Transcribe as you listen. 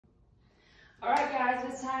All right, guys,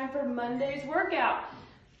 it's time for Monday's workout.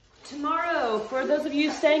 Tomorrow, for those of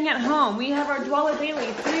you staying at home, we have our Dweller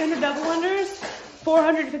Daily, 300 double unders,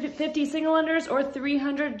 450 single unders, or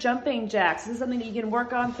 300 jumping jacks. This is something that you can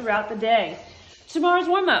work on throughout the day. Tomorrow's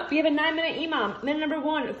warm-up, we have a 9-minute EMOM. Minute number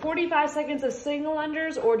 1, 45 seconds of single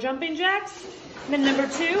unders or jumping jacks. Minute number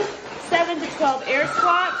 2, 7 to 12 air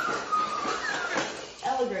squats.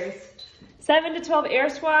 Ella Grace. 7 to 12 air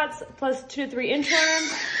squats plus 2 to 3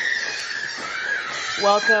 inchworms.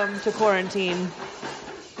 Welcome to quarantine.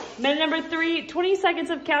 Minute number 3, 20 seconds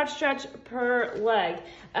of couch stretch per leg.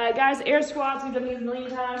 Guys, air squats, we've done these a million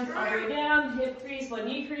times. All the way down, hip crease, one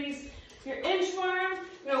knee crease. Your inchworm,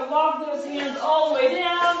 you're gonna walk those hands all the way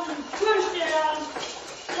down, push down,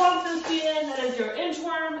 walk those feet in. That is your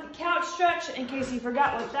inchworm. Couch stretch, in case you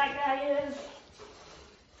forgot what that guy is.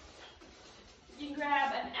 You can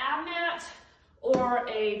grab an ab mat or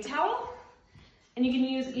a towel. And you can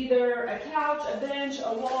use either a couch, a bench,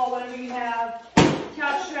 a wall, whatever you have.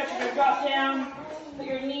 Couch stretch, you're gonna drop down, put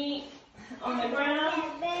your knee on the ground,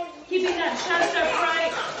 keeping that chest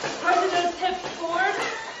upright, pressing those hips forward.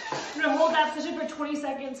 You're gonna hold that position for 20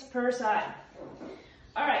 seconds per side.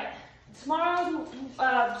 All right, tomorrow's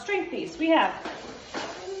strength piece, we have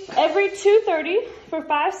every 2:30 for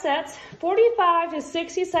 5 sets, 45 to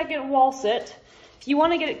 60 second wall sit. If you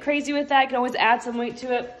wanna get it crazy with that, you can always add some weight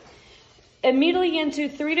to it. Immediately into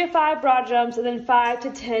 3 to 5 broad jumps and then 5 to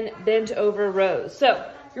 10 bent over rows. So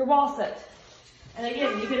your wall sit. And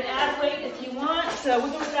again, you can add weight if you want. So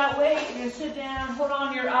with or without weight, you're gonna sit down, hold on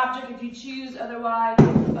to your object if you choose, otherwise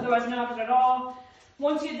no object at all.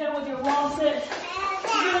 Once you get done with your wall sit,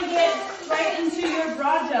 you're gonna get right into your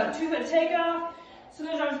broad jump. 2-foot takeoff, so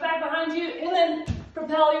those arms back behind you, and then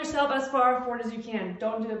propel yourself as far forward as you can.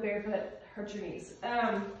 Don't do it barefoot, hurt your knees.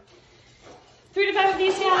 3 to 5 of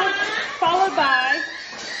these guys, followed by,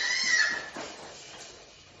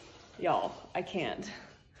 y'all, I can't.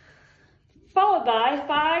 Followed by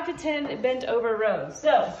 5 to 10 bent over rows.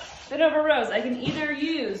 So, bent over rows, I can either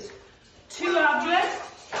use 2 objects,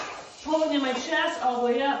 pulling in my chest all the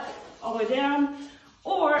way up, all the way down,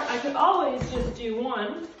 or I could always just do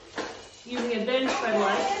 1, using a bench spread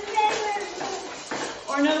leg,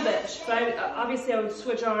 or no bench. But obviously I would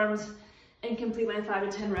switch arms and complete my 5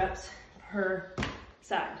 to 10 reps per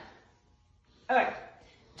side. Okay,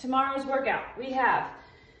 tomorrow's workout. We have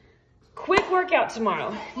quick workout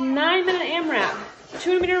tomorrow. 9-minute AMRAP,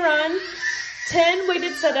 200-meter run, 10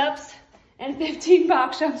 weighted sit-ups, and 15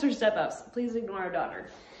 box jumps or step-ups. Please ignore our daughter.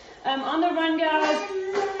 On the run, guys,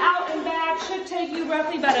 out and back should take you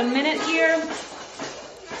roughly about a minute here.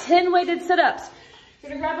 10 weighted sit-ups.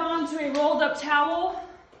 You're gonna grab onto a rolled up towel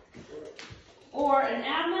or an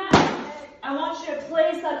ab mat. I want you to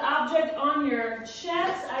place that object on your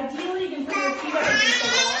chest. Ideally, you can put your feet up against the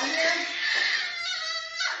wall here.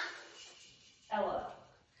 Ella.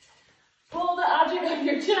 Pull the object on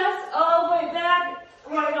your chest all the way back,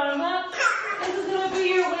 right arm up. This is going to be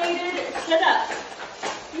your weighted sit-up.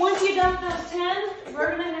 Once you've done those 10,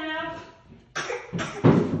 we're going to have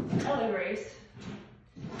Ella Grace.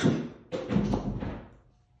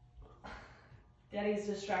 Daddy's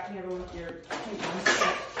distracting everyone with your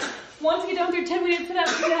attention. Once you get done with your 10 weighted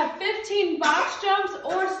sit-ups, you're gonna have 15 box jumps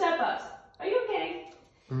or step-ups. Are you okay?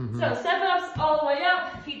 So step-ups all the way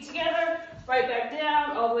up, feet together, right back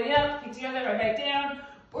down, all the way up, feet together, right back down.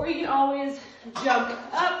 Or you can always jump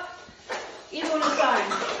up, either one is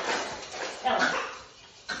fine. Ella,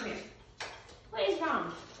 come here. What is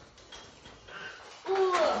wrong?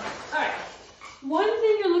 All right, one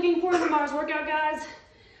thing you're looking for in tomorrow's workout, guys,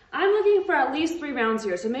 I'm looking for at least 3 rounds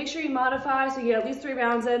here, so make sure you modify so you get at least 3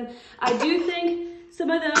 rounds in. I do think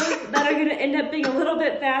some of those that are gonna end up being a little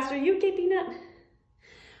bit faster, you okay, Peanut?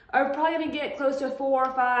 Are probably gonna get close to 4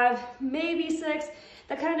 or 5, maybe 6.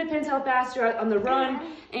 That kind of depends how fast you're on the run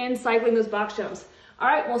and cycling those box jumps. All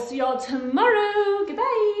right, we'll see y'all tomorrow.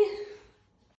 Goodbye.